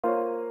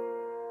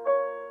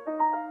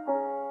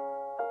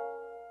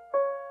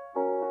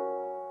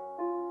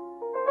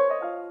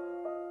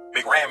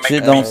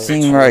Shit don't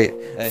seem right.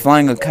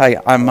 Flying a kite,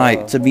 I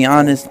might. To be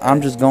honest,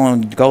 I'm just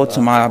going to go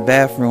to my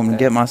bathroom and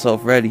get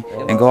myself ready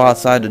and go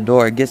outside the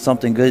door, get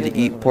something good to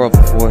eat, pour up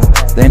a four.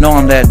 They know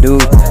I'm that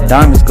dude.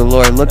 Diamonds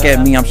galore. Look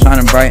at me, I'm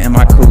shining bright in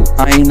my coupe.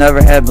 I ain't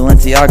never had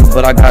Balenciaga,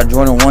 but I got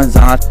Jordan 1s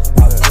on.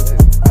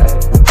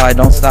 I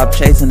don't stop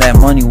chasing that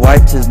money.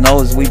 Wiped his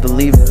nose, we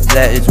believe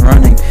that it's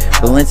running.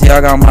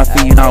 Balenciaga on my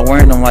feet, you not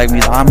wearing them like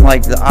me. I'm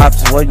like the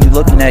ops, what you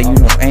looking at? You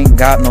ain't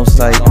got no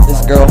sight.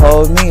 This girl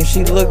hold me,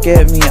 she look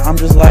at me. I'm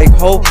just like,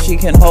 hope she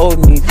can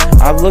hold me.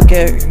 I look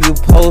at you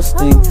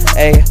posting,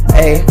 ay,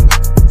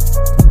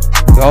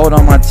 gold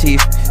on my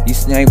teeth, you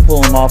still ain't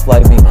pulling off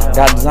like me.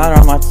 Got designer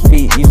on my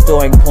feet, you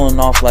still ain't pulling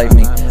off like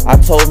me. I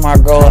told my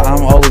girl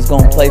I'm always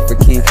gonna play for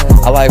keeps.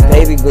 I like,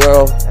 baby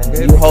girl,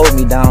 you hold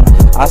me down.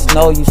 I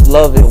know you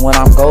love it when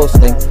I'm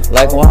ghosting.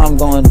 Like what I'm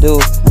gonna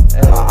do,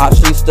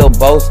 she's still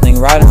boasting.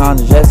 Riding on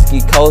the jet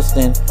ski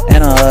coasting.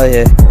 And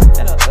yeah,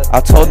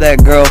 I told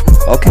that girl,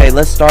 okay,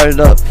 let's start it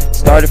up.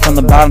 Started from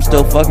the bottom,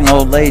 still fucking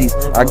old ladies.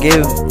 I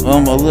give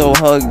them a little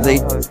hug, they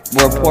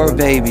were poor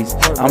babies.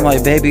 I'm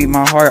like, baby,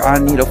 my heart, I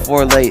need a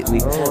 4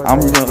 lately. I'm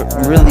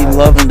really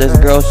loving this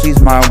girl, she's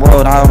my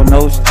world. I don't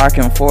know I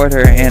can afford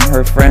her and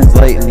her friends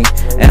lately.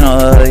 And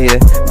yeah,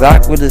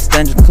 Glock with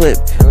extension clip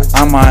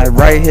on my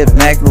right hip,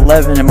 Mac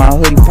 11 in my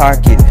hoodie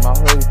pocket.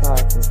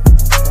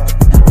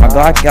 My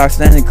Glock got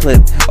extended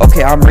clip.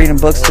 Okay, I'm reading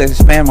books to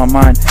expand my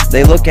mind.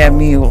 They look at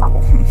me,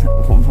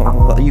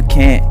 you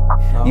can't.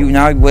 You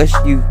now wish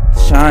you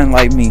shine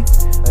like me.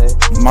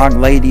 My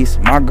ladies,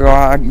 my girl,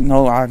 I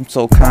know I'm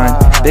so kind.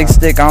 Big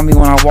stick on me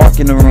when I walk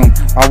in the room.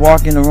 I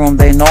walk in the room,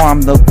 they know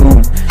I'm the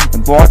goon.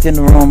 Walk in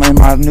the room in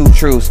my new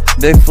truths.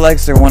 Big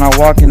flexer when I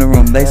walk in the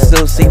room. They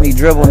still see me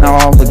dribble, now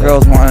all the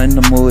girls want in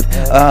the mood.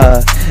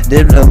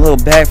 Did a little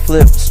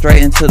backflip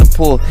straight into the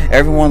pool.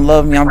 Everyone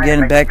love me, I'm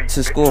getting back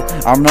to school.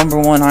 I'm number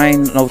 1, I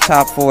ain't no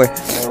top 4.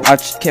 I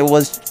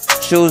was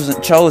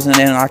chosen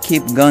and I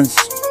keep guns.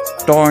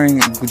 Storing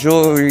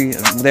jewelry,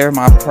 they're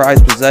my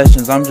prized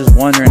possessions. I'm just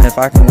wondering if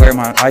I can wear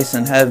my ice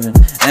in heaven.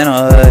 And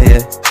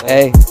yeah,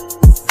 hey,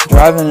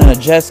 driving in a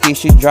jet ski,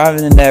 she's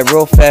driving in that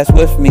real fast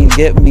with me,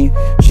 get me.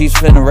 She's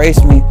finna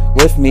race me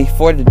with me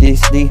for the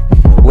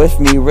DC, with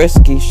me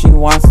risky. She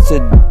wants to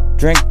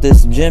drink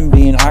this Jim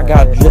Beam. I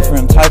got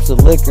different types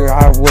of liquor.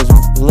 I was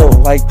a little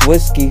like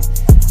whiskey.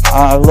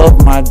 I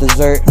love my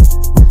dessert.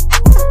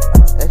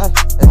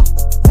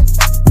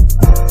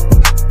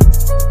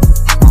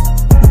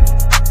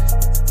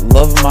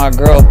 Loving my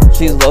girl,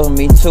 she's loving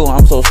me too.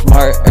 I'm so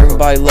smart,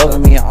 everybody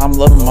loving me, I'm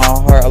loving my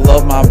heart. I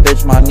love my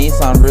bitch, my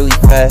Nissan really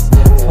fast.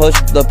 Push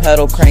the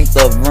pedal, crank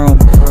the vroom.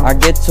 I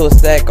get to a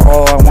stack,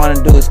 all I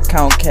wanna do is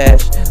count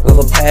cash. With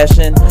a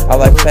passion, I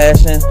like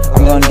fashion,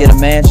 I'm gonna get a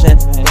mansion.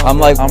 I'm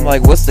like,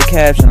 what's the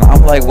caption?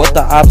 I'm like, what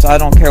the ops, I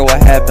don't care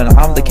what happened.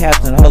 I'm the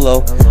captain,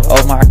 hello.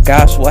 Oh my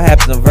gosh, what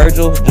happened to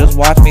Virgil? Just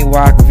watch me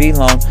rock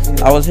V-Lone.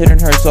 I was hitting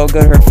her so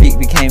good, her feet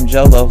became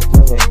jello.